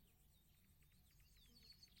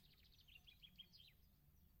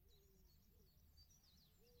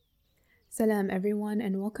Salam everyone,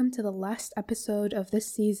 and welcome to the last episode of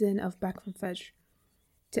this season of Back from Fajr.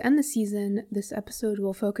 To end the season, this episode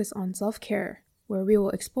will focus on self-care, where we will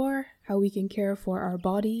explore how we can care for our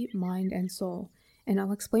body, mind, and soul, and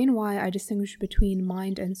I'll explain why I distinguish between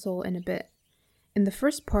mind and soul in a bit. In the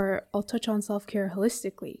first part, I'll touch on self-care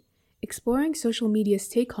holistically, exploring social media's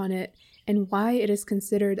take on it and why it is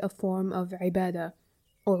considered a form of ibadah,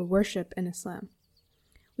 or worship in Islam.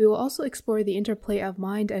 We will also explore the interplay of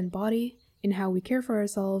mind and body in how we care for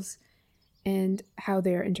ourselves and how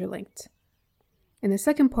they are interlinked. In the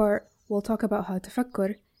second part, we'll talk about how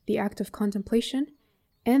taffakur, the act of contemplation,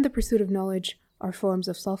 and the pursuit of knowledge are forms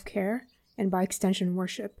of self-care and by extension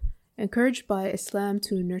worship, encouraged by Islam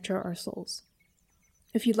to nurture our souls.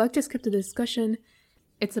 If you'd like to skip the discussion,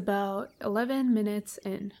 it's about 11 minutes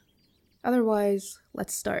in. Otherwise,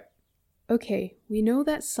 let's start. Okay, we know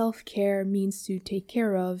that self-care means to take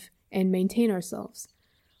care of and maintain ourselves,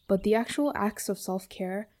 but the actual acts of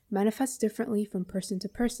self-care manifest differently from person to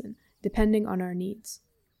person, depending on our needs.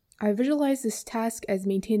 I visualize this task as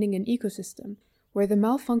maintaining an ecosystem, where the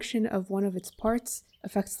malfunction of one of its parts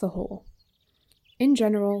affects the whole. In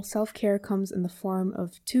general, self-care comes in the form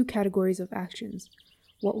of two categories of actions: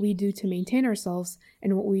 what we do to maintain ourselves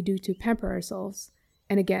and what we do to pamper ourselves.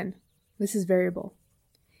 And again, this is variable.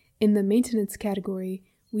 In the maintenance category,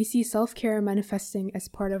 we see self-care manifesting as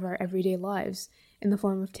part of our everyday lives in the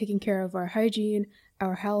form of taking care of our hygiene,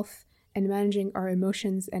 our health, and managing our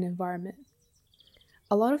emotions and environment.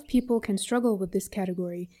 A lot of people can struggle with this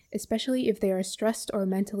category, especially if they are stressed or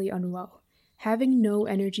mentally unwell, having no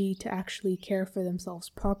energy to actually care for themselves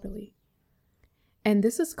properly. And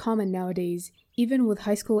this is common nowadays, even with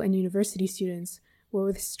high school and university students, where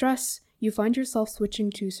with stress, you find yourself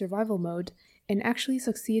switching to survival mode, and actually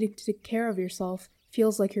succeeding to take care of yourself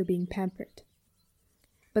feels like you're being pampered.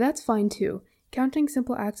 But that's fine too. Counting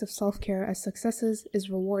simple acts of self-care as successes is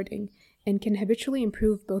rewarding and can habitually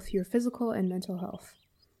improve both your physical and mental health.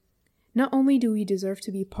 Not only do we deserve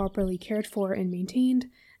to be properly cared for and maintained,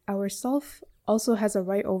 our self also has a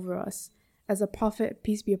right over us, as the Prophet,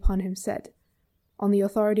 peace be upon him, said, on the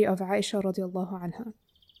authority of Aisha radiallahu anha,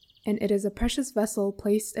 and it is a precious vessel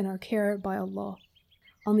placed in our care by Allah.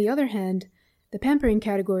 On the other hand, the pampering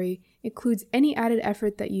category includes any added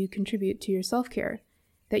effort that you contribute to your self-care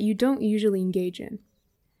that you don't usually engage in.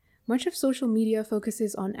 Much of social media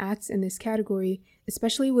focuses on acts in this category,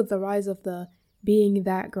 especially with the rise of the being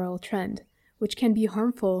that girl trend, which can be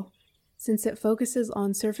harmful since it focuses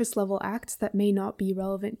on surface-level acts that may not be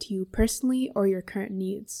relevant to you personally or your current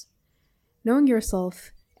needs. Knowing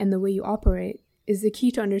yourself and the way you operate is the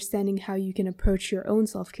key to understanding how you can approach your own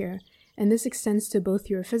self-care, and this extends to both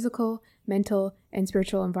your physical, mental, and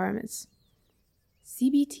spiritual environments.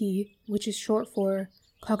 CBT, which is short for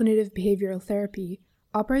Cognitive Behavioral Therapy,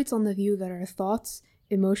 operates on the view that our thoughts,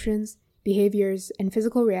 emotions, behaviors, and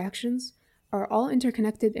physical reactions are all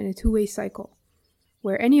interconnected in a two-way cycle,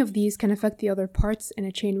 where any of these can affect the other parts in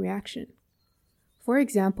a chain reaction. For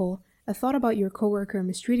example, a thought about your coworker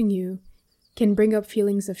mistreating you can bring up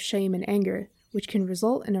feelings of shame and anger, which can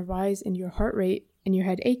result in a rise in your heart rate and your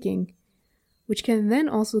head aching, which can then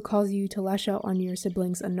also cause you to lash out on your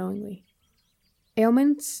siblings unknowingly.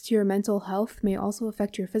 Ailments to your mental health may also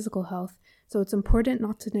affect your physical health, so it's important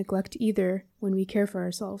not to neglect either when we care for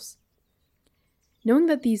ourselves. Knowing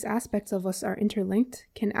that these aspects of us are interlinked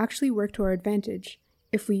can actually work to our advantage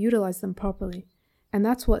if we utilize them properly, and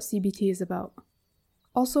that's what CBT is about.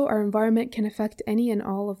 Also, our environment can affect any and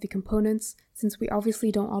all of the components since we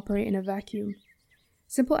obviously don't operate in a vacuum.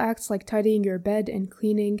 Simple acts like tidying your bed and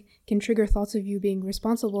cleaning can trigger thoughts of you being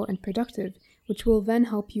responsible and productive, which will then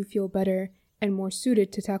help you feel better and more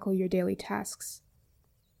suited to tackle your daily tasks.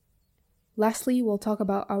 Lastly, we'll talk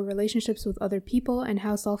about our relationships with other people and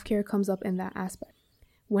how self-care comes up in that aspect.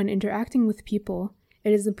 When interacting with people,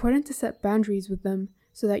 it is important to set boundaries with them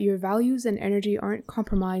so that your values and energy aren't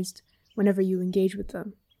compromised whenever you engage with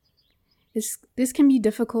them. This can be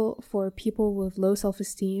difficult for people with low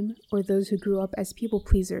self-esteem or those who grew up as people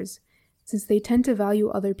pleasers, since they tend to value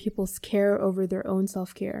other people's care over their own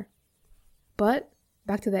self-care. But,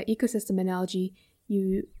 back to that ecosystem analogy,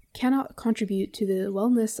 you cannot contribute to the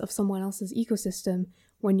wellness of someone else's ecosystem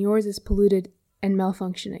when yours is polluted and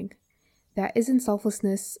malfunctioning. That isn't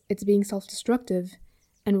selflessness, it's being self-destructive,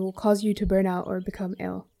 and will cause you to burn out or become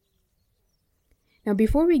ill. Now,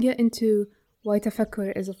 before we get into why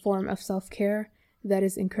tafakkur is a form of self-care that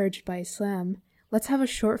is encouraged by Islam, let's have a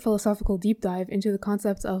short philosophical deep dive into the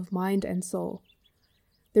concepts of mind and soul.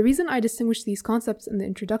 The reason I distinguish these concepts in the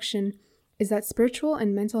introduction is that spiritual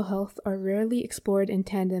and mental health are rarely explored in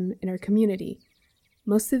tandem in our community.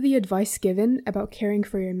 Most of the advice given about caring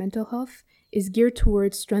for your mental health is geared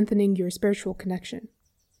towards strengthening your spiritual connection.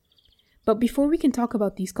 But before we can talk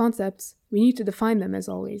about these concepts, we need to define them as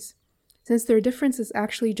always, since their difference is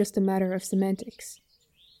actually just a matter of semantics.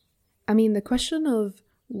 I mean, the question of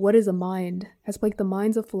what is a mind has plagued the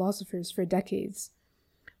minds of philosophers for decades.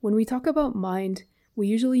 When we talk about mind, we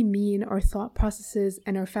usually mean our thought processes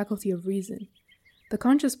and our faculty of reason, the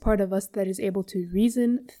conscious part of us that is able to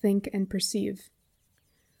reason, think, and perceive.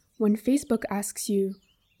 When Facebook asks you,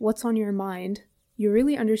 what's on your mind, you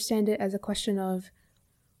really understand it as a question of,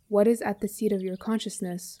 what is at the seat of your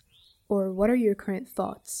consciousness, or what are your current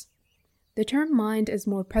thoughts? The term mind is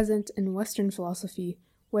more present in Western philosophy,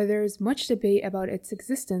 where there is much debate about its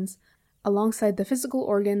existence alongside the physical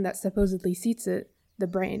organ that supposedly seats it, the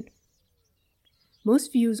brain.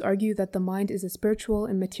 Most views argue that the mind is a spiritual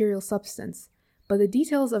and material substance, but the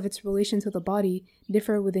details of its relation to the body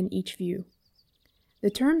differ within each view. The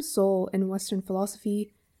term soul in Western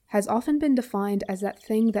philosophy has often been defined as that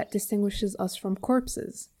thing that distinguishes us from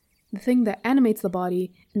corpses, the thing that animates the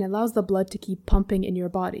body and allows the blood to keep pumping in your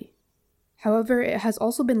body. However, it has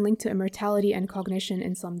also been linked to immortality and cognition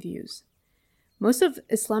in some views. Most of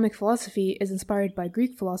Islamic philosophy is inspired by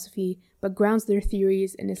Greek philosophy, but grounds their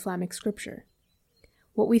theories in Islamic scripture.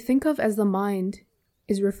 What we think of as the mind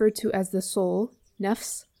is referred to as the soul,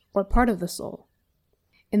 nafs, or part of the soul.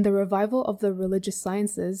 In the revival of the religious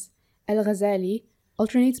sciences, Al-Ghazali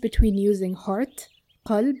alternates between using heart,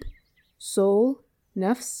 qalb, soul,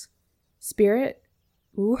 nafs, spirit,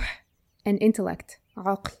 ruh, and intellect,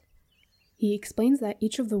 aql. He explains that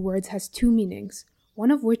each of the words has two meanings,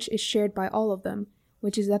 one of which is shared by all of them,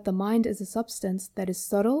 which is that the mind is a substance that is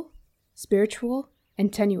subtle, spiritual,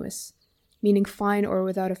 and tenuous, meaning fine or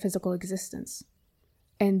without a physical existence.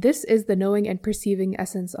 And this is the knowing and perceiving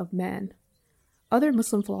essence of man. Other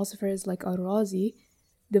Muslim philosophers like Al-Razi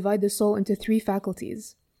divide the soul into three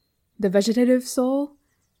faculties: the vegetative soul,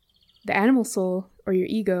 the animal soul, or your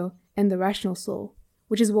ego, and the rational soul,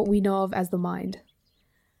 which is what we know of as the mind.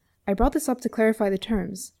 I brought this up to clarify the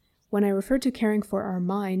terms. When I refer to caring for our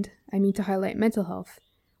mind, I mean to highlight mental health,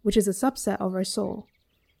 which is a subset of our soul.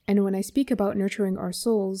 And when I speak about nurturing our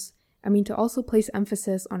souls, I mean to also place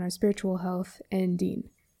emphasis on our spiritual health and deen.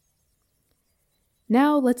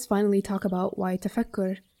 Now let's finally talk about why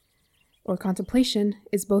tafakkur, or contemplation,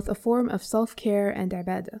 is both a form of self-care and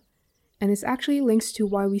ibadah, and this actually links to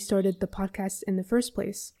why we started the podcast in the first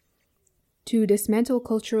place: to dismantle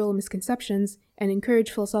cultural misconceptions and encourage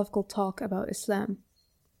philosophical talk about Islam.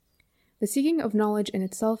 The seeking of knowledge in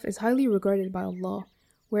itself is highly regarded by Allah,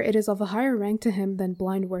 where it is of a higher rank to Him than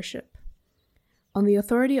blind worship. On the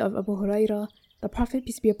authority of Abu Hurairah, the Prophet,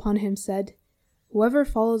 peace be upon him, said, "Whoever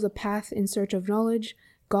follows a path in search of knowledge,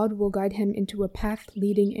 God will guide him into a path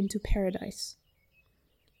leading into paradise."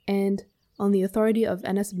 And on the authority of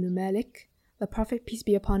Anas ibn Malik, the Prophet, peace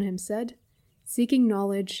be upon him, said, "Seeking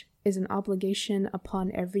knowledge is an obligation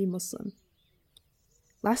upon every Muslim."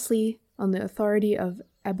 Lastly, on the authority of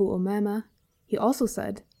Abu Umama, he also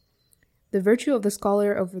said, "The virtue of the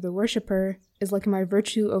scholar over the worshipper is like my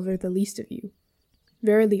virtue over the least of you.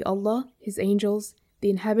 Verily Allah, His angels, the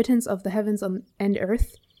inhabitants of the heavens and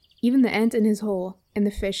earth, even the ant in his hole, and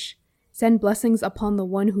the fish, send blessings upon the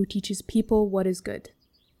one who teaches people what is good."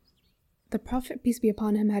 The Prophet, peace be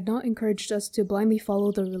upon him, had not encouraged us to blindly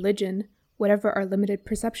follow the religion, whatever our limited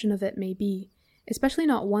perception of it may be, especially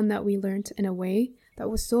not one that we learnt in a way that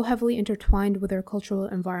was so heavily intertwined with our cultural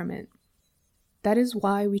environment. That is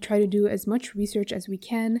why we try to do as much research as we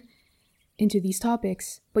can into these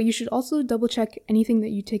topics, but you should also double-check anything that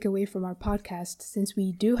you take away from our podcast, since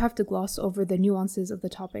we do have to gloss over the nuances of the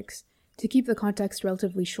topics to keep the context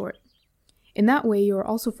relatively short. In that way, you are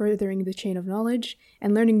also furthering the chain of knowledge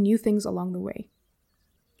and learning new things along the way.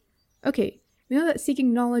 Okay, we know that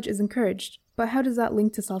seeking knowledge is encouraged, but how does that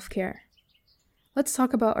link to self-care? Let's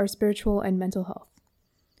talk about our spiritual and mental health.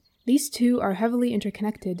 These two are heavily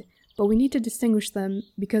interconnected, but we need to distinguish them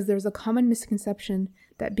because there's a common misconception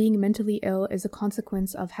that being mentally ill is a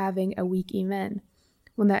consequence of having a weak iman,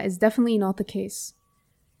 when that is definitely not the case.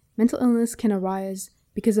 Mental illness can arise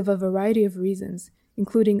because of a variety of reasons,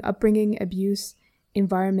 including upbringing, abuse,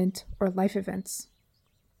 environment, or life events.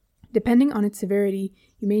 Depending on its severity,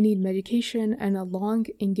 you may need medication and a long,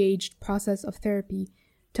 engaged process of therapy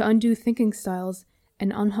to undo thinking styles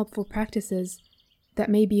and unhelpful practices that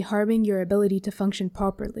may be harming your ability to function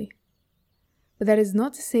properly. But that is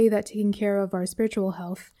not to say that taking care of our spiritual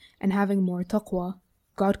health and having more taqwa,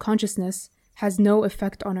 God consciousness, has no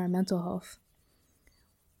effect on our mental health.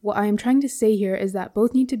 What I am trying to say here is that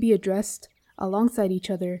both need to be addressed alongside each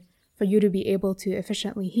other for you to be able to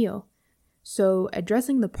efficiently heal. So,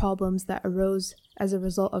 addressing the problems that arose as a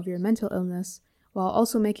result of your mental illness, while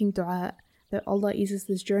also making dua that Allah eases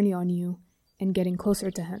this journey on you and getting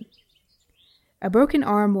closer to Him. A broken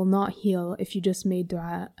arm will not heal if you just made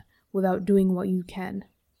dua without doing what you can.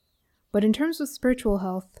 But in terms of spiritual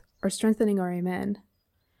health or strengthening our iman,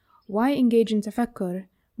 why engage in tafakkur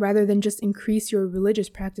rather than just increase your religious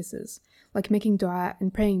practices, like making dua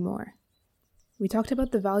and praying more? We talked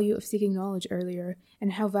about the value of seeking knowledge earlier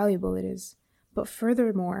and how valuable it is. But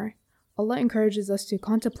furthermore, Allah encourages us to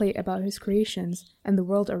contemplate about His creations and the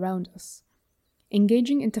world around us.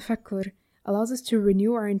 Engaging in tafakkur allows us to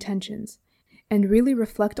renew our intentions and really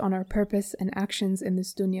reflect on our purpose and actions in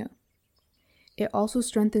this dunya. It also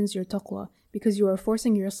strengthens your taqwa because you are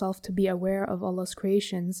forcing yourself to be aware of Allah's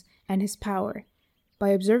creations and His power by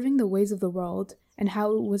observing the ways of the world and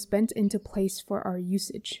how it was bent into place for our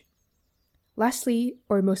usage. Lastly,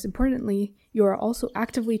 or most importantly, you are also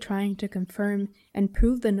actively trying to confirm and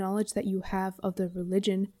prove the knowledge that you have of the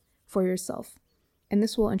religion for yourself. And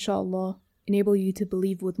this will, inshallah, enable you to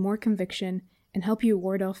believe with more conviction and help you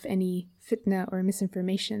ward off any fitna or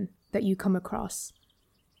misinformation that you come across.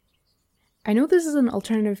 I know this is an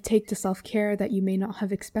alternative take to self-care that you may not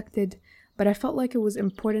have expected, but I felt like it was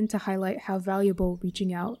important to highlight how valuable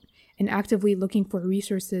reaching out and actively looking for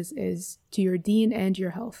resources is to your deen and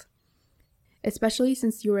your health, especially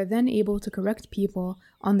since you are then able to correct people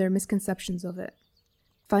on their misconceptions of it.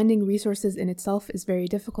 Finding resources in itself is very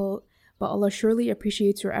difficult, but Allah surely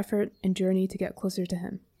appreciates your effort and journey to get closer to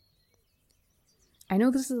Him. I know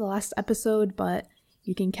this is the last episode, but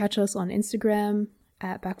you can catch us on Instagram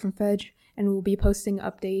at backfromfej, and we'll be posting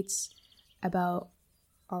updates about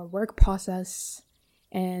our work process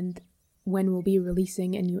and when we'll be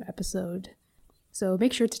releasing a new episode. So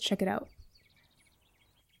make sure to check it out.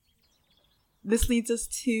 This leads us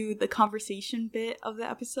to the conversation bit of the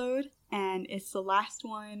episode, and it's the last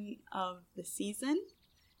one of the season.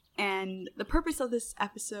 And the purpose of this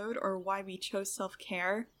episode, or why we chose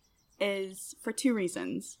self-care, is for two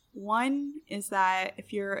reasons. One is that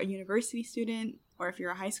if you're a university student or if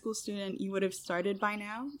you're a high school student, you would have started by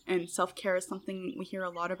now, and self-care is something we hear a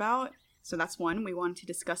lot about. So that's one, we wanted to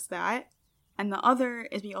discuss that. And the other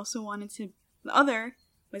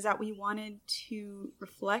was that we wanted to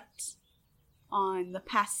reflect on the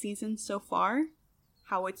past season so far,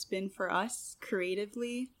 how it's been for us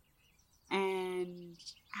creatively, and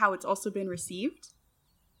how it's also been received.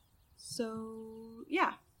 So,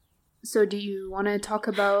 yeah. So do you want to talk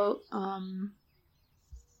about,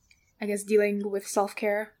 dealing with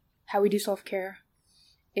self-care, how we do self-care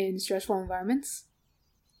in stressful environments?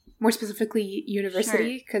 More specifically,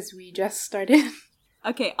 university, because we just started.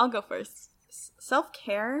 Okay, I'll go first.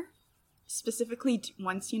 Self-care, specifically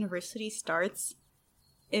once university starts,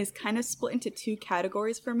 is kind of split into two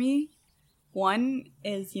categories for me. One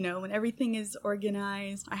is, when everything is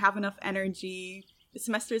organized, I have enough energy, the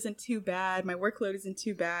semester isn't too bad, my workload isn't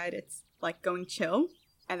too bad, it's like going chill,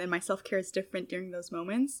 and then my self-care is different during those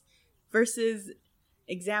moments, versus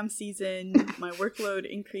exam season, my workload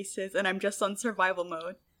increases, and I'm just on survival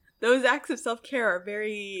mode. Those acts of self-care are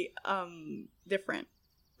very different.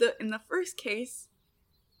 In the first case,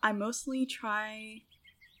 I mostly try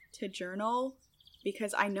to journal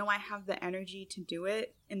because I know I have the energy to do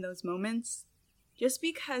it in those moments. Just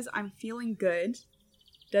because I'm feeling good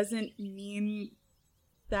doesn't mean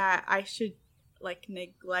that I should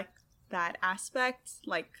neglect that aspect,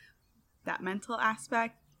 that mental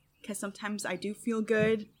aspect, because sometimes I do feel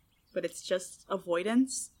good, but it's just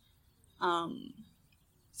avoidance.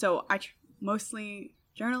 So I mostly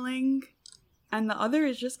journaling, and the other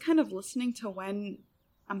is just kind of listening to when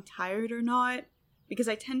I'm tired or not, because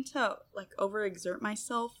I tend to overexert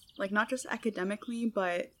myself, not just academically,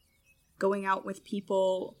 but going out with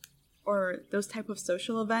people or those type of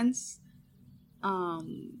social events.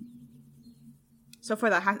 So for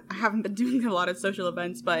that, I haven't been doing a lot of social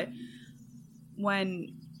events, but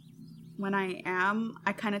when I am,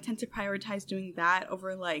 I kind of tend to prioritize doing that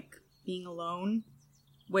over being alone,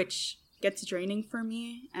 which gets draining for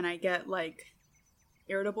me, and I get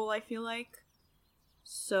irritable, I feel like.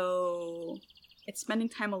 So it's spending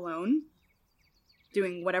time alone,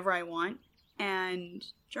 doing whatever I want, and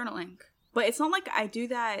journaling. But it's not like I do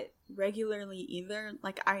that regularly either.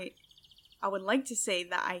 I would like to say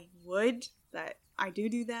that I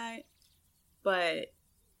do that, but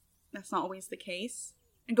that's not always the case.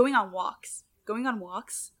 And going on walks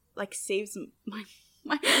saves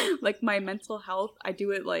my mental health. I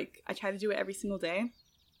do it I try to do it every single day.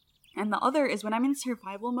 And the other is when I'm in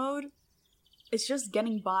survival mode, it's just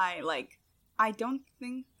getting by. I don't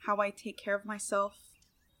think how I take care of myself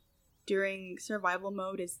during survival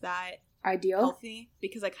mode is that ideal. healthy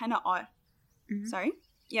because I kind of Mm-hmm. sorry?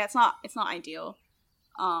 Yeah, it's not ideal.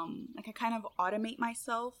 Like I kind of automate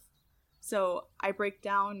myself. So I break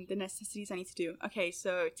down the necessities I need to do. Okay,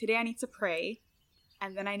 so today I need to pray,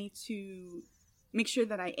 and then I need to make sure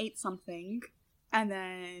that I ate something, and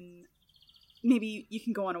then maybe you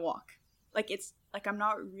can go on a walk. Like it's like I'm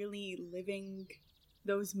not really living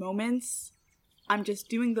those moments. I'm just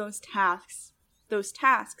doing those tasks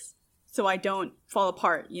so I don't fall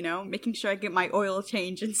apart, you know, making sure I get my oil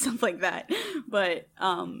change and stuff like that. But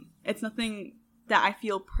it's nothing that I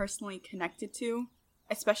feel personally connected to,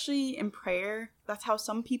 especially in prayer. That's how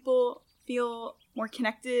some people feel more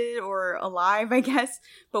connected or alive, I guess.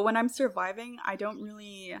 But when I'm surviving, I don't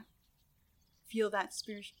really feel that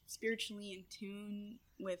spiritually in tune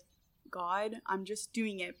with God. I'm just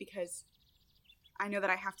doing it because I know that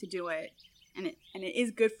I have to do it, and it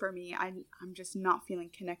is good for me. I'm just not feeling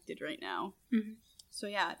connected right now. Mm-hmm. So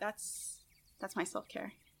yeah, that's my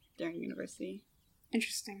self-care during university.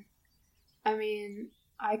 Interesting. I mean,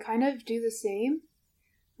 I kind of do the same.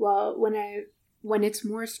 Well, when it's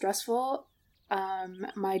more stressful,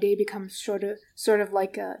 my day becomes sort of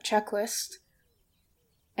like a checklist,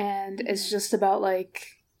 and it's just about like,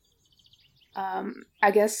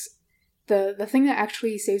 I guess the thing that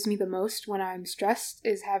actually saves me the most when I'm stressed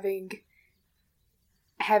is having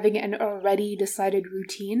an already decided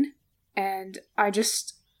routine, and I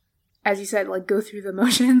just, as you said, like go through the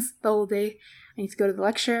motions the whole day. I need to go to the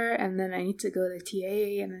lecture, and then I need to go to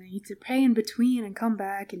TA, and then I need to pray in between and come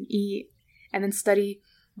back and eat and then study.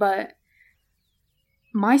 But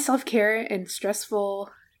my self-care in stressful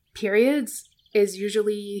periods is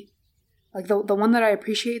usually like the one that I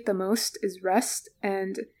appreciate the most is rest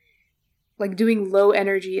and like doing low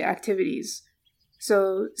energy activities.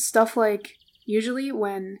 So stuff like usually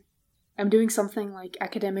when I'm doing something like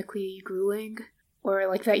academically grueling or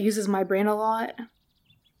like that uses my brain a lot,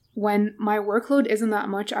 when my workload isn't that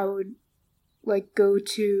much, I would like I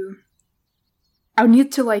would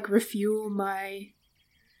need to like refuel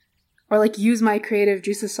or like use my creative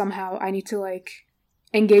juices somehow. I need to like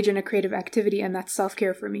engage in a creative activity, and that's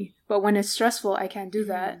self-care for me. But when it's stressful, I can't do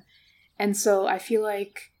that. And so I feel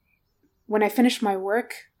like when I finish my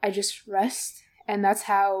work, I just rest, and that's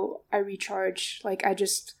how I recharge. Like I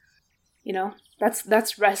just, you know,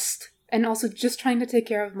 that's rest. And also just trying to take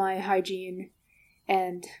care of my hygiene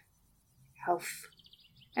and health.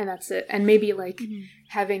 And that's it. And maybe like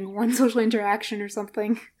having one social interaction or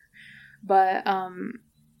something. But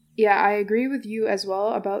yeah, I agree with you as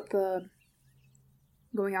well about the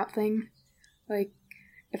going out thing. Like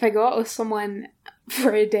if I go out with someone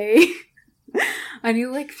for a day, I need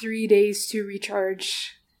like 3 days to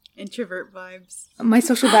recharge. Introvert vibes. My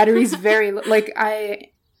social battery is very like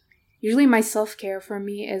usually my self-care for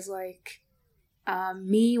me is like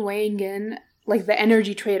me weighing in like the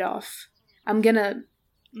energy trade-off. I'm gonna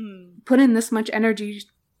put in this much energy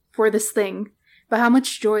for this thing, but how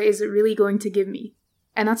much joy is it really going to give me?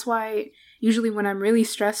 And that's why usually when I'm really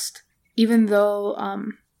stressed, even though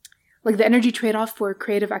like the energy trade-off for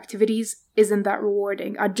creative activities isn't that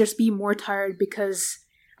rewarding, I'd just be more tired because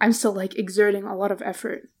I'm still like exerting a lot of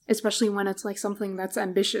effort, especially when it's like something that's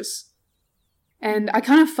ambitious. And I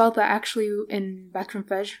kind of felt that actually in Back from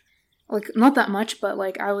Fej, like not that much, but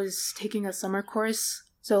like I was taking a summer course,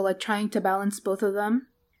 so like trying to balance both of them.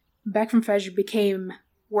 Back from Fej became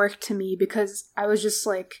work to me because I was just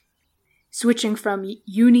like switching from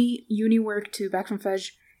uni work to Back from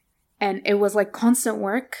Fej, and it was like constant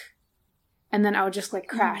work, and then I would just like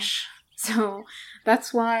crash. So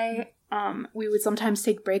that's why we would sometimes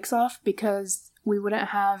take breaks off, because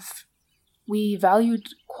we valued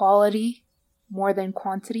quality more than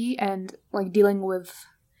quantity, and like dealing with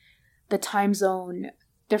the time zone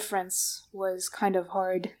difference was kind of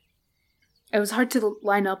hard. It was hard to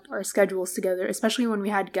line up our schedules together, especially when we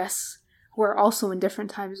had guests who are also in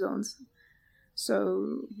different time zones.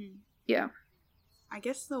 So, yeah. I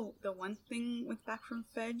guess the one thing with Back from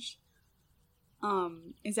Fej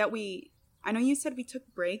is that I know you said we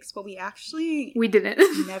took breaks, but we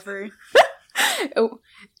didn't. Never.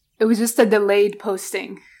 It was just a delayed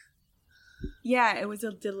posting. Yeah, it was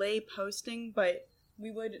a delayed posting, but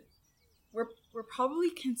we're probably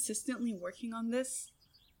consistently working on this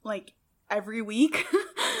like every week.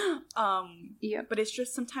 Yeah. But it's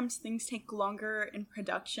just sometimes things take longer in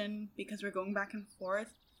production because we're going back and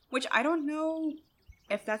forth, which I don't know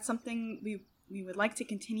if that's something we would like to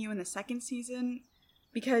continue in the second season,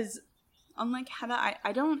 because unlike Heda,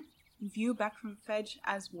 I don't view Back from Fej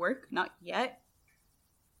as work, not yet.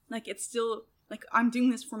 Like it's still like I'm doing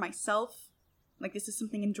this for myself. Like this is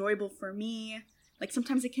something enjoyable for me. Like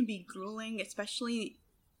sometimes it can be grueling, especially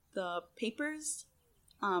the papers.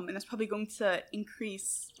 And that's probably going to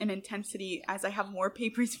increase in intensity as I have more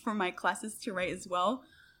papers for my classes to write as well.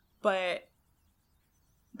 But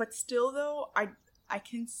still, though, I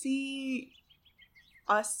can see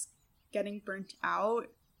us getting burnt out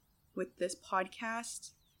with this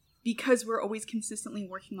podcast because we're always consistently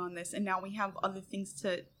working on this, and now we have other things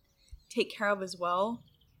to take care of as well.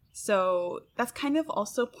 So that's kind of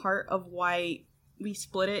also part of why we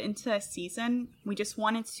split it into a season. We just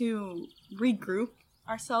wanted to regroup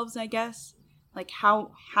ourselves, I guess. Like,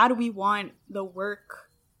 how do we want the work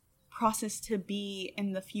process to be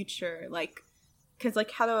in the future? Like, because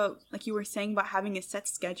like like you were saying about having a set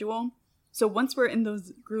schedule. So once we're in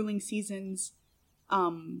those grueling seasons,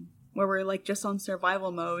 where we're like just on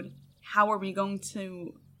survival mode, how are we going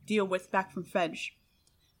to deal with Back from Fedge?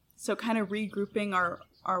 So kind of regrouping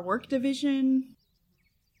our work division,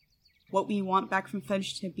 what we want Back from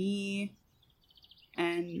Fedge to be,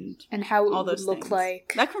 and how it all would those look things.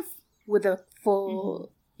 like with a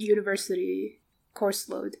full university course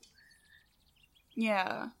load.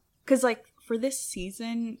 Yeah, because like for this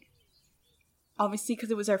season, obviously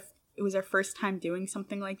because it was our first time doing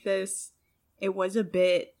something like this, it was a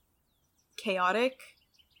bit chaotic.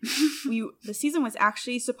 The season was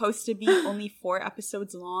actually supposed to be only 4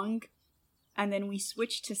 episodes long, and then we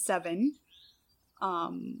switched to 7.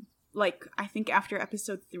 Like I think after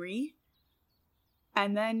episode 3,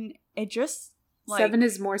 and then it just like 7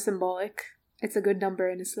 is more symbolic. It's a good number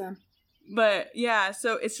in Islam. But yeah,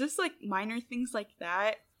 so it's just like minor things like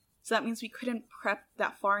that. So that means we couldn't prep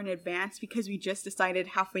that far in advance because we just decided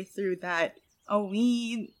halfway through that, oh,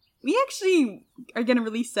 we actually are going to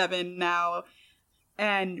release 7 now.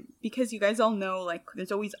 And because you guys all know, like,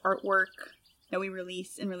 there's always artwork that we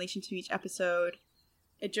release in relation to each episode.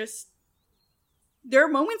 There are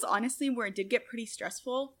moments, honestly, where it did get pretty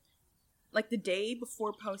stressful. Like, the day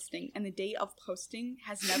before posting and the day of posting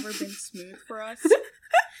has never been smooth for us.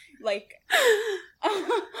 Like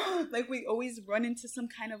we always run into some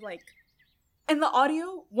kind of like, and the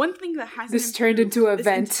audio. One thing that hasn't this turned into an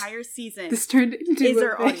event. This entire season. This turned into is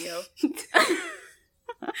our audio.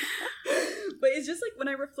 But it's just like when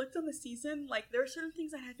I reflect on the season, like there are certain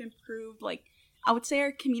things that have improved. Like I would say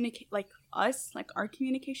our our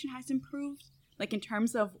communication has improved. Like in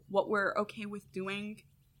terms of what we're okay with doing,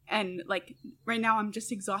 and like right now I'm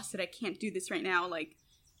just exhausted. I can't do this right now. Like,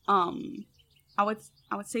 I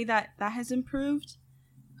would say that has improved.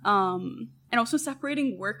 And also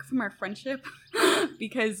separating work from our friendship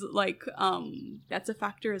because like that's a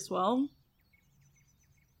factor as well.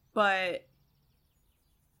 But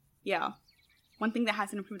yeah, one thing that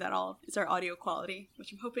hasn't improved at all is our audio quality,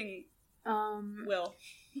 which I'm hoping will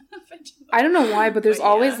eventually. I don't know why, but there's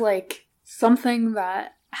always like something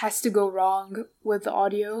that has to go wrong with the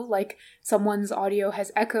audio. Like someone's audio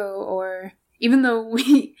has echo, or even though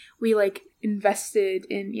we like invested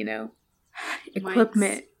in, you know,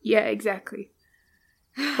 equipment. Mics. Yeah, exactly.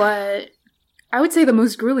 But I would say the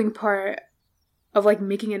most grueling part of like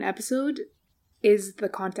making an episode is the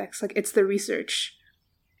context. Like it's the research,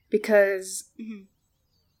 because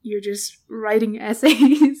you're just writing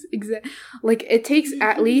essays. Like it takes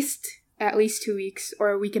at least 2 weeks or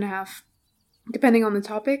a week and a half, depending on the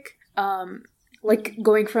topic. Like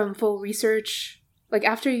going from full research, like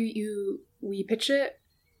after we pitch it,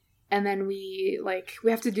 and then we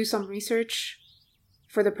have to do some research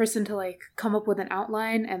for the person to like come up with an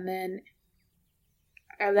outline, and then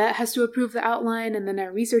that has to approve the outline, and then I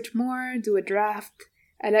research more, do a draft,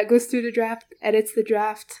 and that goes through the draft, edits the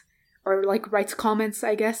draft, or like writes comments,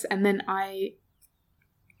 I guess, and then I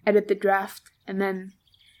edit the draft, and then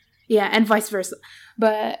and vice versa.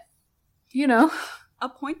 But you know, a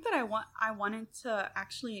point that I wanted to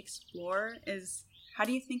actually explore is, how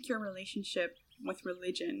do you think your relationship with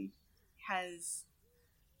religion has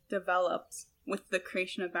developed with the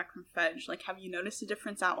creation of Back from Fedge? Like, have you noticed a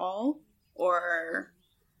difference at all? Or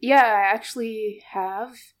yeah, I actually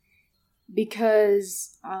have,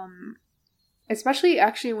 because especially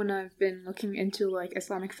actually when I've been looking into like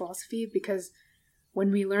Islamic philosophy, because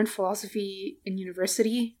when we learn philosophy in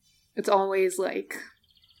university, it's always like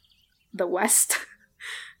the West.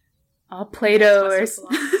 Plato or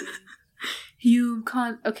Hume,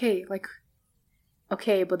 Kant.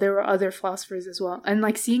 Okay, but there were other philosophers as well. And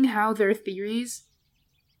like seeing how their theories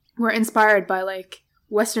were inspired by like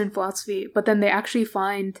Western philosophy, but then they actually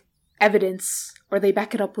find evidence, or they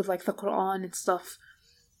back it up with like the Quran and stuff.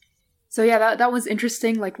 So yeah, that was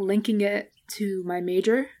interesting, like linking it to my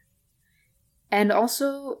major. And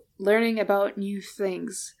also learning about new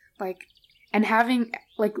things, like, and having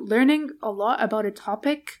like learning a lot about a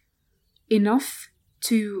topic enough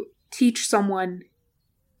to teach someone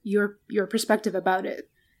your perspective about it.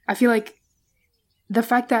 I feel like the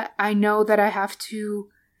fact that I know that I have to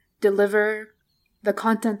deliver the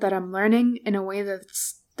content that I'm learning in a way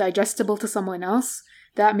that's digestible to someone else,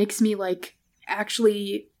 that makes me like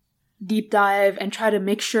actually deep dive and try to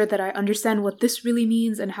make sure that I understand what this really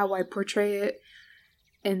means and how I portray it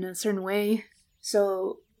in a certain way.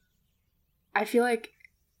 So I feel like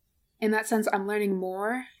in that sense I'm learning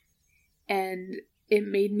more, and it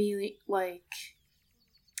made me like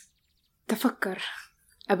taffakur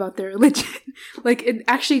about their religion. Like it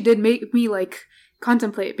actually did make me like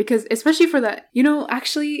contemplate, because especially for that,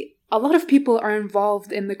 actually a lot of people are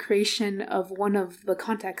involved in the creation of one of the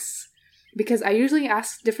contexts, because I usually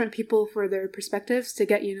ask different people for their perspectives to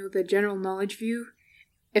get the general knowledge view.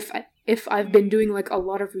 If I've been doing like a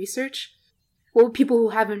lot of research, what would people who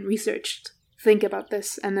haven't researched think about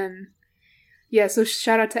this? And then so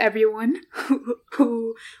shout out to everyone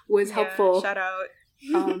who was helpful. Shout out.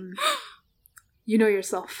 You know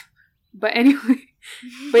yourself. But anyway,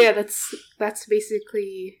 that's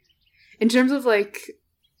basically, in terms of like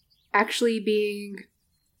actually being,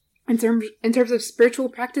 in terms of spiritual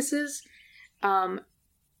practices,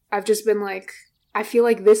 I've just been like, I feel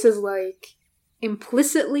like this is like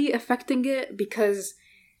implicitly affecting it, because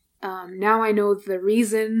now I know the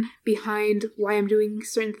reason behind why I'm doing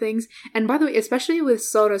certain things. And by the way, especially with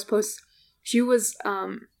Sara's posts, she was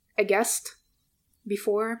a guest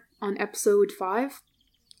before on episode 5,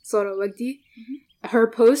 Sara Wagdi. Mm-hmm. Her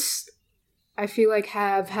posts, I feel like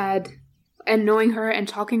have had, and knowing her and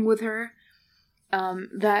talking with her,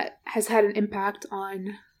 that has had an impact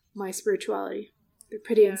on my spirituality. They're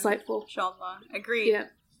pretty insightful. Inshallah. Agreed. Yeah.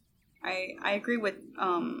 I agree with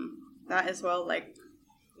that as well. Like,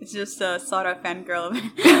 it's just a Sara fangirl.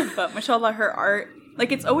 But mashallah, her art,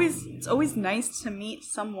 like, it's always nice to meet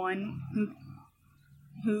someone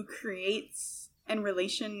who creates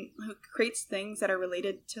things that are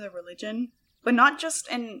related to the religion, but not just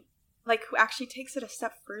in, like, who actually takes it a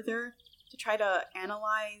step further to try to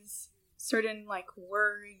analyze certain, like,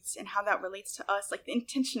 words and how that relates to us, like the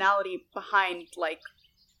intentionality behind, like,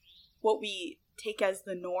 what we take as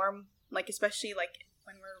the norm, like, especially like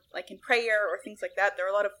when we're like in prayer or things like that. There are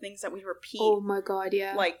a lot of things that we repeat, oh my god,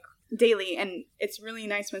 yeah, like daily, and it's really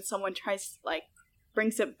nice when someone tries, like,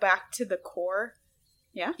 brings it back to the core.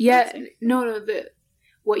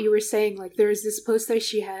 What you were saying, like, there's this post that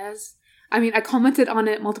she has, I mean, I commented on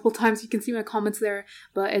it multiple times, you can see my comments there,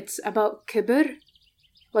 but it's about kibr,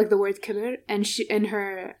 like the word kibr, and she, in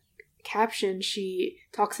her caption, she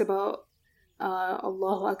talks about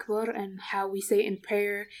Allahu Akbar and how we say it in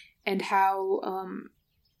prayer, and how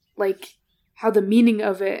how the meaning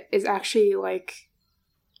of it is actually like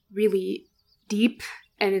really deep,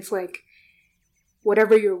 and it's like,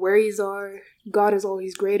 whatever your worries are, God is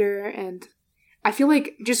always greater. And I feel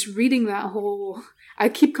like just reading that whole, I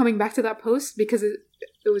keep coming back to that post because it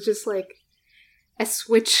was just like a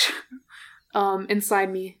switch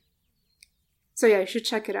inside me. So yeah, you should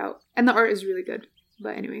check it out. And the art is really good.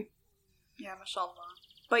 But anyway. Yeah, mashallah.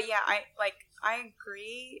 But yeah, I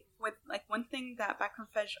agree with, like, one thing that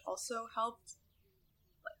Background Fetch also helped,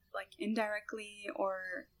 like indirectly,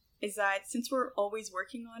 or is that since we're always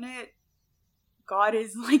working on it, God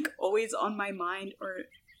is, like, always on my mind, or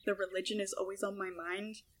the religion is always on my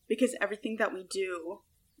mind, because everything that we do,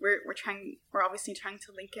 we're obviously trying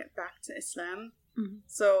to link it back to Islam. Mm-hmm.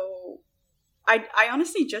 So I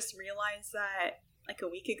honestly just realized that, like, a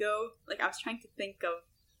week ago. Like, I was trying to think of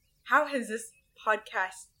how has this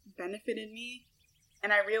podcast benefited me,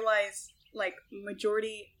 and I realized, like,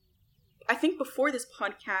 I think before this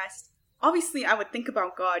podcast, obviously I would think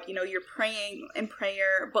about God, you're praying in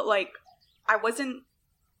prayer, but, like, I wasn't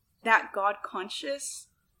that God conscious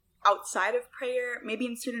outside of prayer, maybe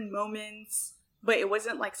in certain moments, but it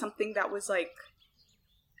wasn't like something that was like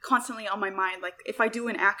constantly on my mind. Like, if I do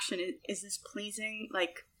an action, is this pleasing,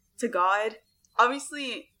 like, to God?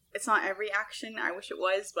 Obviously, it's not every action. I wish it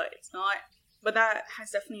was, but it's not. But that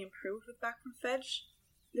has definitely improved with Background Fetch.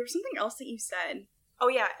 There was something else that you said. Oh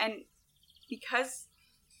yeah, and because,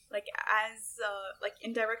 like, as like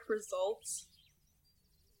indirect results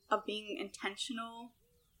of being intentional,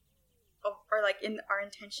 or like in our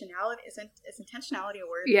intentionality, is intentionality a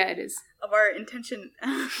word? Yeah, it is. Of our intention,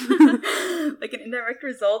 like an indirect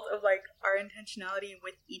result of, like, our intentionality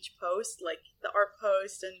with each post, like the art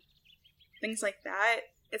post and things like that.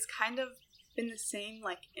 It's kind of been the same,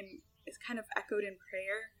 like, it's kind of echoed in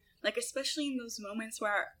prayer, like, especially in those moments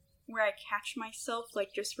where I catch myself,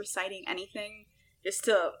 like, just reciting anything just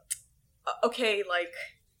to, okay, like,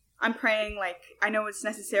 I'm praying, like, I know it's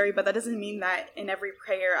necessary, but that doesn't mean that in every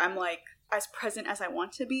prayer I'm, like, as present as I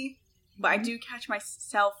want to be. But I do catch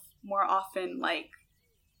myself more often, like,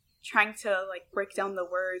 trying to, like, break down the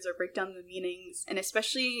words or break down the meanings. And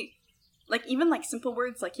especially, like, even, like, simple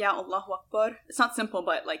words, like, yeah, Allahu Akbar. It's not simple,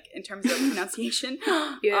 but, like, in terms of pronunciation.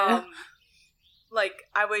 Yeah. Like,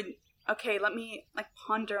 I would, okay, let me, like,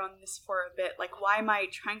 ponder on this for a bit. Like, why am I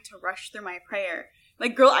trying to rush through my prayer?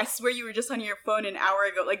 Like, girl, I swear you were just on your phone an hour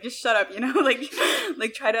ago. Like, just shut up, you know?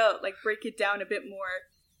 Like try to, like, break it down a bit more.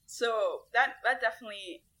 So that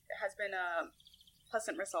definitely has been a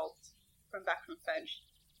pleasant result from back from Fej.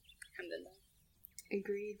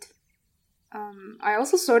 Agreed. I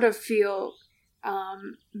also sort of feel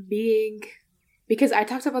because I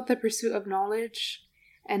talked about the pursuit of knowledge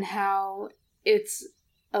and how it's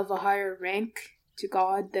of a higher rank to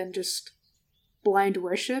God than just blind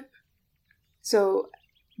worship. So,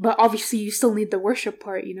 but obviously you still need the worship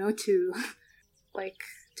part, you know, to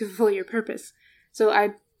fulfill your purpose.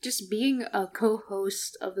 So just being a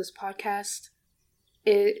co-host of this podcast,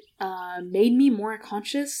 it made me more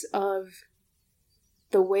conscious of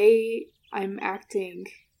the way I'm acting.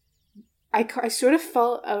 I sort of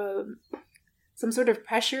felt some sort of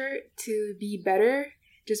pressure to be better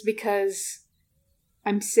just because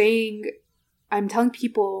I'm telling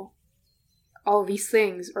people all these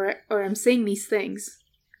things or I'm saying these things.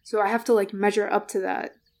 So I have to, like, measure up to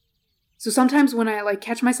that. So sometimes when I, like,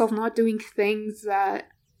 catch myself not doing things that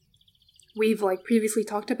we've, like, previously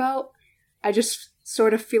talked about, I just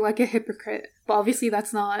sort of feel like a hypocrite. But obviously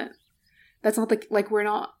that's not like we're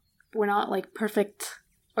not like perfect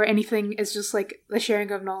or anything. It's just, like, the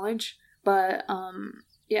sharing of knowledge. But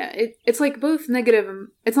yeah, it's like both negative and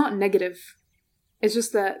it's not negative. It's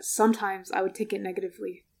just that sometimes I would take it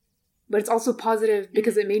negatively. But it's also positive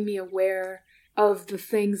because it made me aware of the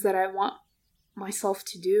things that I want myself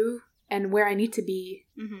to do and where I need to be,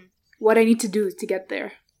 what I need to do to get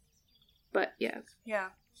there. But yeah. Yeah.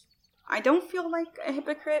 I don't feel like a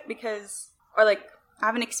hypocrite I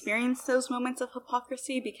haven't experienced those moments of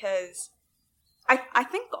hypocrisy because I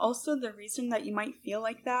think also the reason that you might feel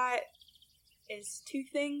like that is two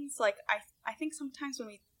things. Like, I think sometimes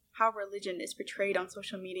how religion is portrayed on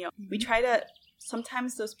social media, we try to,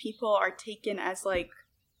 sometimes those people are taken as, like,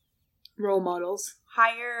 role models.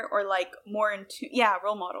 Higher or, like, more into,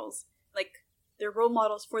 role models. Like, they're role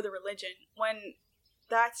models for the religion when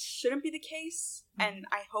that shouldn't be the case. And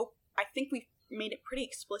I think we've made it pretty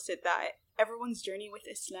explicit that everyone's journey with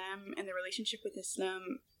Islam and their relationship with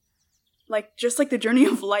Islam, like, just like the journey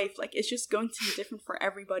of life, like, it's just going to be different for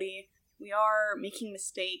everybody. We are making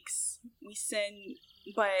mistakes, we sin,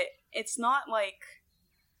 but it's not like,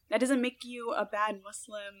 that doesn't make you a bad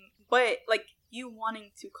Muslim, but, like, you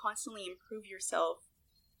wanting to constantly improve yourself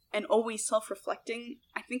and always self-reflecting,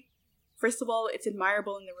 I think, first of all, it's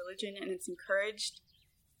admirable in the religion and it's encouraged.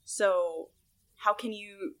 So how can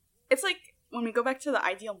you, it's like, when we go back to the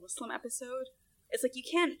ideal Muslim episode, it's like you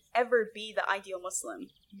can't ever be the ideal Muslim,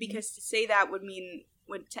 because to say that would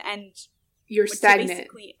end you're stagnant. To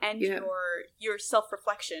basically end your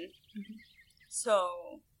self-reflection.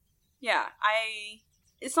 So yeah,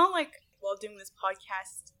 it's not like while doing this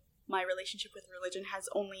podcast my relationship with religion has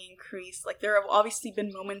only increased. Like, there have obviously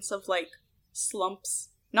been moments of, like, slumps,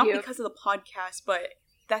 not because of the podcast, but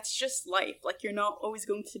that's just life. Like, you're not always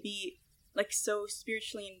going to be, like, so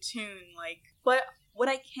spiritually in tune, like, but what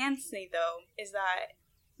I can say, though, is that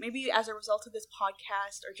maybe as a result of this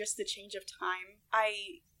podcast or just the change of time, I,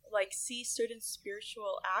 like, see certain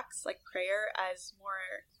spiritual acts, like prayer, as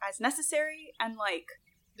necessary and, like,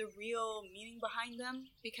 the real meaning behind them.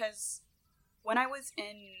 Because when I was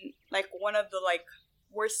in, like, one of the, like,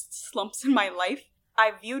 worst slumps in my life,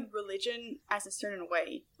 I viewed religion as a certain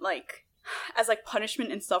way, like, as, like,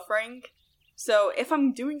 punishment and suffering. So if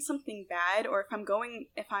I'm doing something bad, or if I'm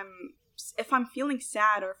feeling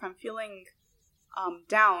sad, or if I'm feeling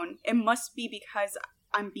down, it must be because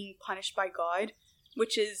I'm being punished by God,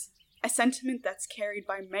 which is a sentiment that's carried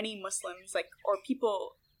by many Muslims, like, or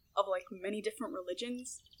people of, like, many different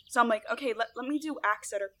religions. So I'm like, okay, let me do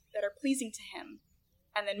acts that are pleasing to him,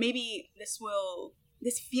 and then maybe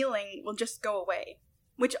this feeling will just go away,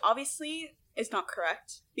 which obviously is not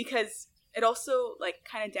correct, because it also, like,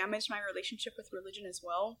 kind of damaged my relationship with religion as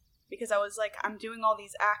well, because I was like, I'm doing all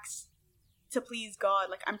these acts to please God,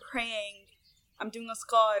 like, I'm praying, I'm doing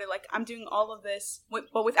azkar, like, I'm doing all of this,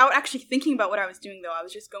 but without actually thinking about what I was doing, though. I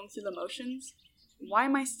was just going through the motions. Why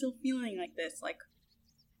am I still feeling like this? Like,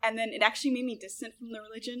 and then it actually made me distant from the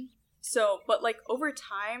religion. So, but, like, over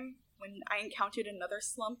time, when I encountered another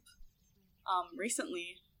slump,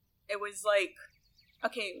 recently, it was like,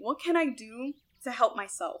 okay, what can I do to help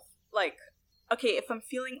myself? Like, okay, if I'm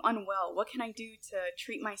feeling unwell, what can I do to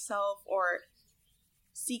treat myself? Or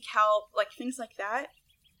seek help, like things like that.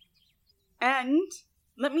 And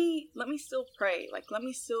let me still pray. Like, let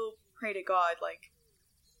me still pray to God. Like,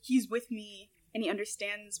 He's with me and He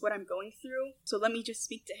understands what I'm going through. So let me just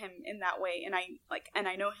speak to Him in that way. And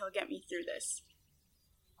I know He'll get me through this.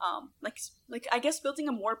 Like I guess building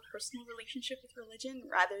a more personal relationship with religion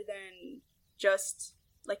rather than just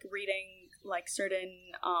like reading like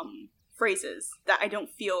certain phrases that I don't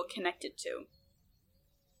feel connected to.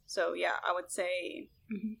 So yeah, I would say.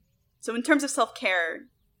 Mm-hmm. So in terms of self-care,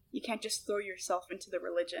 you can't just throw yourself into the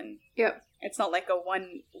religion. Yep. It's not like a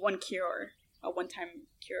one cure, a one-time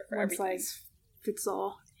cure for everything. One size fits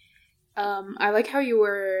all. I like how you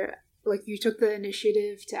were like you took the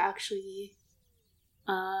initiative to actually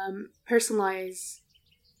personalize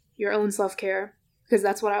your own self-care, because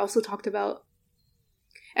that's what I also talked about.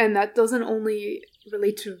 And that doesn't only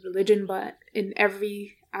relate to religion, but in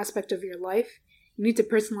every aspect of your life. You need to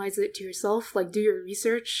personalize it to yourself, like do your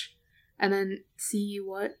research, and then see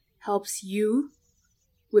what helps you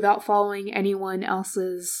without following anyone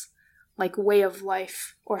else's like way of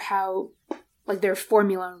life or how like their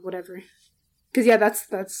formula or whatever. Because yeah,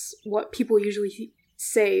 that's what people usually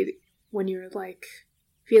say when you're like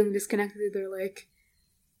feeling disconnected. They're like,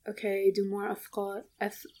 okay, do more afkar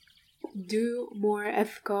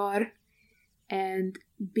and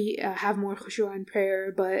have more khushu' in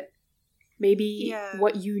prayer, but maybe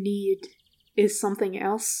what you need is something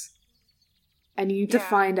else, and you need to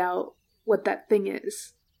find out what that thing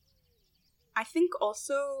is. I think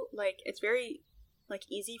also like it's very like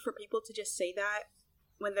easy for people to just say that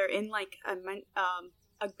when they're in like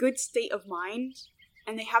a good state of mind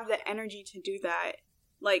and they have the energy to do that.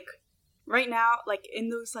 Like right now, like in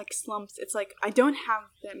those like slumps, it's like I don't have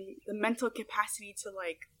the mental capacity to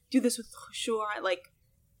like do this with khushu', like,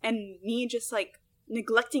 and me just like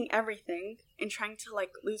neglecting everything and trying to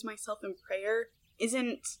like lose myself in prayer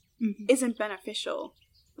isn't beneficial.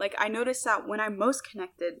 Like I notice that when I'm most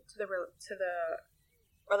connected to the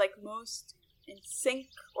or like most in sync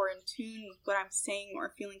or in tune with what I'm saying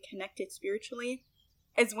or feeling connected spiritually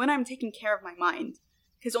is when I'm taking care of my mind,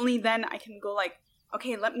 because only then I can go like,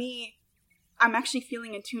 okay, I'm actually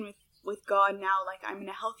feeling in tune with God now. Like I'm in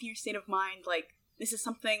a healthier state of mind. Like this is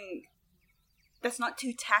something that's not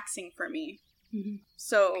too taxing for me. Mm-hmm.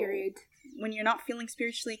 So when you're not feeling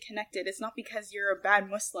spiritually connected, it's not because you're a bad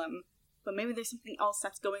Muslim, but maybe there's something else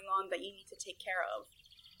that's going on that you need to take care of.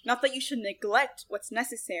 Not that you should neglect what's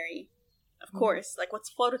necessary, of course. Like what's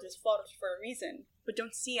fard is fard for a reason, but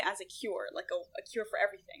don't see it as a cure, like a cure for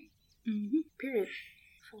everything. Mm-hmm. Period.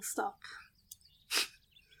 Full stop.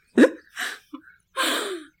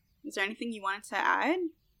 Is there anything you wanted to add?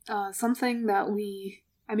 Something that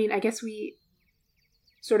I guess we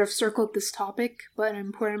sort of circled this topic, but an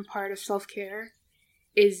important part of self-care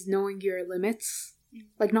is knowing your limits.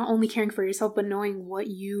 Like not only caring for yourself, but knowing what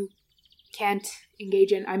you can't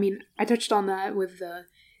engage in. I mean, I touched on that with the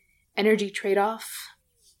energy trade-off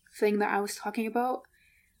thing that I was talking about,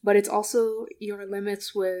 but it's also your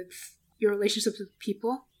limits with your relationships with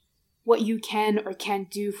people. What you can or can't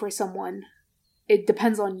do for someone, it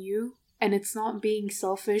depends on you, and it's not being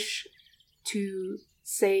selfish to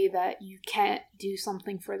say that you can't do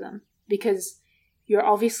something for them, because you're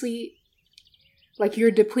obviously like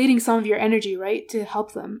you're depleting some of your energy, right, to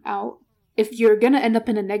help them out. If you're gonna end up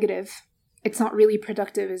in a negative, it's not really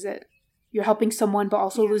productive, is it? You're helping someone but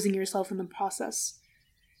also losing yourself in the process.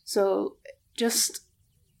 So just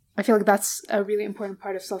I feel like that's a really important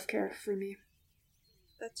part of self-care for me.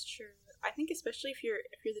 That's true. I think especially if you're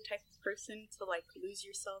the type of person to like lose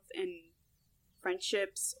yourself in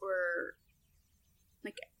friendships or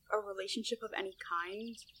like a relationship of any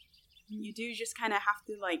kind, you do just kind of have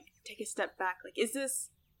to like take a step back. Like, is this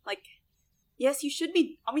like, yes, you should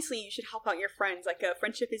help out your friends. Like a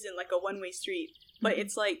friendship isn't like a one-way street, but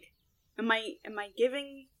it's like, am I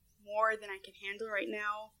giving more than I can handle right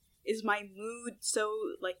now? Is my mood so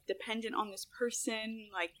like dependent on this person?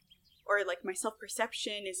 Like, or like my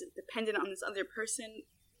self-perception, is it dependent on this other person?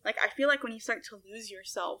 Like, I feel like when you start to lose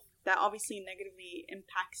yourself, that obviously negatively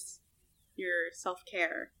impacts your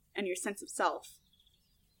self-care and your sense of self.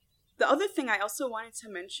 The other thing I also wanted to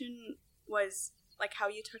mention was like how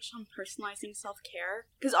you touched on personalizing self-care,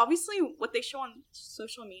 because obviously what they show on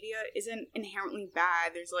social media isn't inherently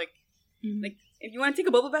bad. There's like like if you want to take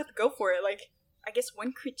a bubble bath, go for it. Like, I guess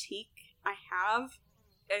one critique I have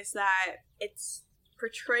is that it's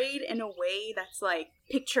portrayed in a way that's like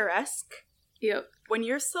picturesque. Yep. When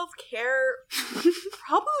your self-care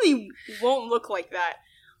probably won't look like that.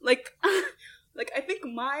 Like like I think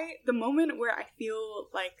the moment where I feel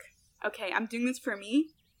like, okay, I'm doing this for me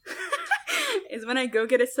is when I go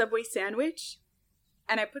get a Subway sandwich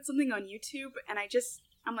and I put something on YouTube, and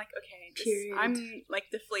I'm like, okay, I'm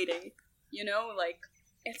like deflating, you know, like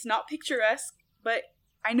it's not picturesque, but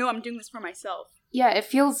I know I'm doing this for myself. Yeah, it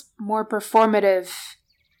feels more performative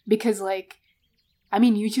because, like, I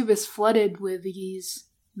mean, YouTube is flooded with these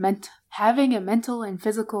having a mental and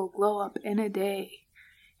physical glow up in a day,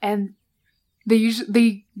 and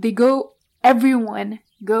everyone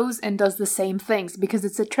goes and does the same things because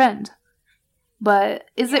it's a trend. But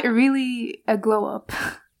is it really a glow up?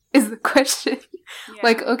 Is the question. Yeah.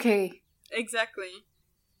 Like, okay. Exactly.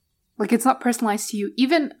 Like, it's not personalized to you.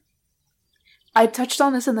 Even, I touched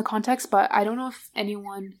on this in the context, but I don't know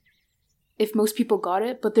if most people got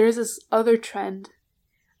it, but there's this other trend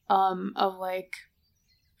of, like,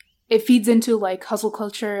 it feeds into, like, hustle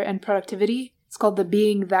culture and productivity. It's called the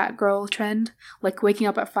being that girl trend. Like, waking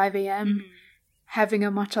up at 5 a.m., having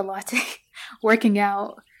a matcha latte, working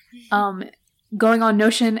out, going on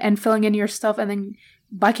Notion and filling in your stuff, and then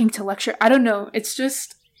biking to lecture. I don't know. It's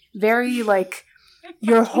just very, like,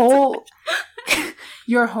 your whole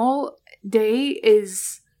day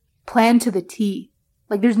is planned to the T.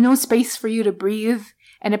 Like, there's no space for you to breathe.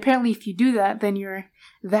 And apparently if you do that, then you're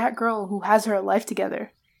that girl who has her life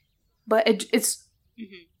together. But it's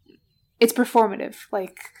performative.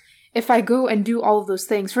 Like, if I go and do all of those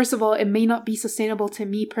things, first of all, it may not be sustainable to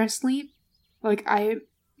me personally. Like,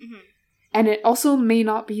 and it also may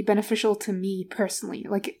not be beneficial to me personally.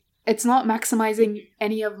 Like, it's not maximizing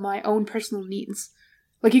any of my own personal needs.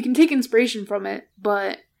 Like, you can take inspiration from it,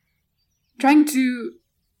 but trying to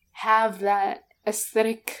have that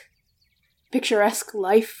aesthetic, picturesque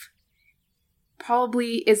life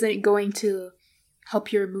probably isn't going to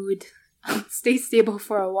help your mood stay stable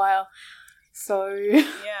for a while. So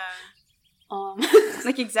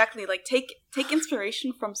like, exactly, like, take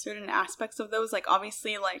inspiration from certain aspects of those. Like,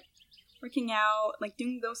 obviously, like, working out, like,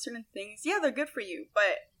 doing those certain things, yeah, they're good for you,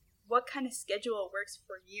 but what kind of schedule works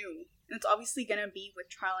for you? And it's obviously gonna be with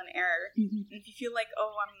trial and error. And if you feel like,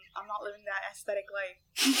 oh, I'm not living that aesthetic life,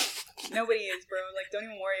 nobody is, bro. Like, don't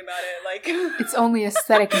even worry about it. Like, it's only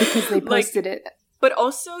aesthetic because they posted it. But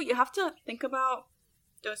also, you have to think about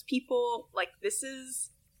those people. Like, this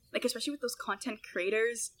is, like, especially with those content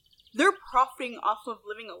creators, they're profiting off of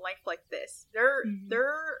living a life like this. Their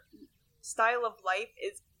style of life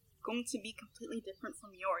is going to be completely different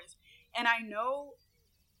from yours. And I know,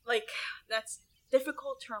 like, that's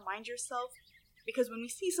difficult to remind yourself, because when we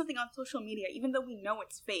see something on social media, even though we know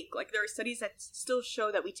it's fake, like, there are studies that still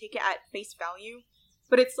show that we take it at face value.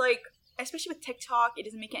 But it's like, especially with TikTok, it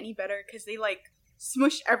doesn't make it any better because they, like,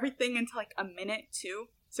 smush everything into, like, a minute too.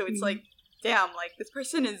 So it's like, damn, like, this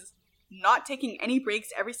person is not taking any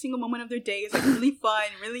breaks. Every single moment of their day is, like, really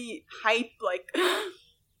fun, really hype, like.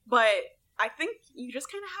 But I think you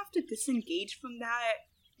just kind of have to disengage from that,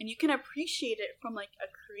 and you can appreciate it from, like, a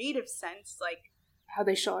creative sense, like how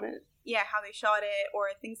they shot it. Yeah, how they shot it,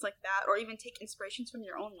 or things like that, or even take inspirations from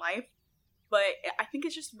your own life. But I think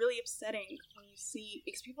it's just really upsetting when you see,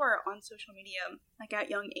 because people are on social media, like, at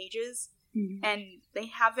young ages, and they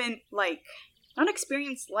haven't, like, not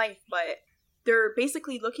experienced life, but they're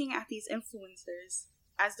basically looking at these influencers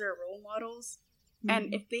as their role models.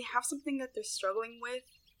 And if they have something that they're struggling with,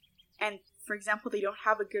 and, for example, they don't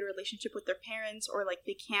have a good relationship with their parents, or, like,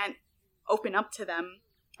 they can't open up to them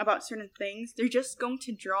about certain things, they're just going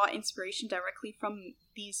to draw inspiration directly from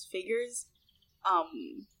these figures.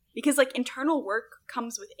 Because, like, internal work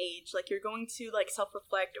comes with age. Like, you're going to, like,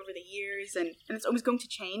 self-reflect over the years, and it's always going to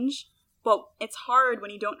change. But it's hard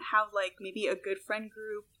when you don't have, like, maybe a good friend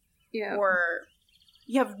group, or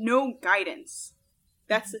you have no guidance.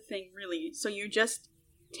 That's the thing, really. So you're just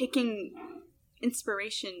taking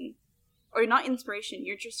inspiration, or not inspiration,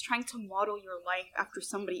 you're just trying to model your life after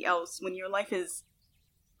somebody else when your life is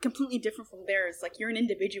completely different from theirs. Like, you're an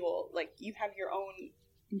individual. Like, you have your own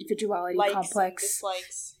individuality likes complex. And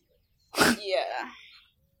dislikes.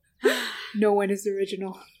 Yeah. No one is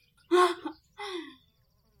original. I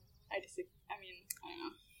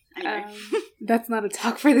don't know. Anyway. That's not a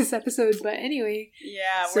talk for this episode, but anyway.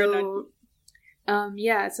 Yeah, we're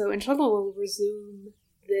not... so inshallah we'll resume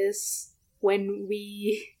this when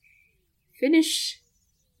we finish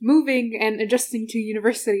moving and adjusting to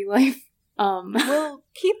university life. We'll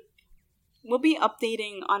be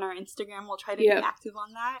updating on our Instagram. We'll try to be active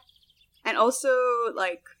on that. And also,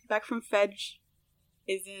 like, Back from Fedge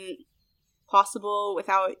isn't possible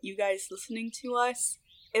without you guys listening to us.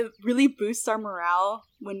 It really boosts our morale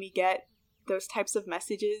when we get those types of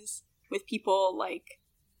messages with people, like,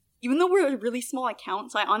 even though we're a really small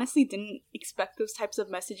account, so I honestly didn't expect those types of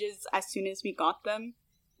messages as soon as we got them.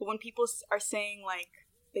 But when people are saying, like,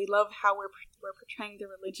 they love how we're portraying their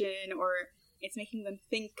religion, or it's making them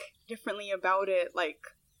think differently about it. Like,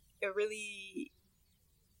 it really,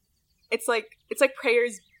 it's like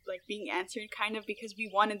prayers like being answered, kind of, because we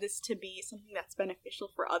wanted this to be something that's beneficial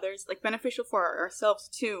for others, like beneficial for ourselves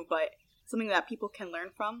too, but something that people can learn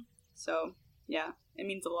from. So yeah, it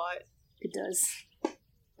means a lot. It does.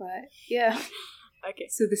 But yeah. Okay.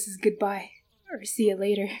 So this is goodbye. Or see you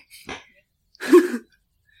later.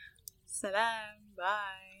 Salam.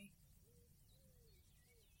 Bye.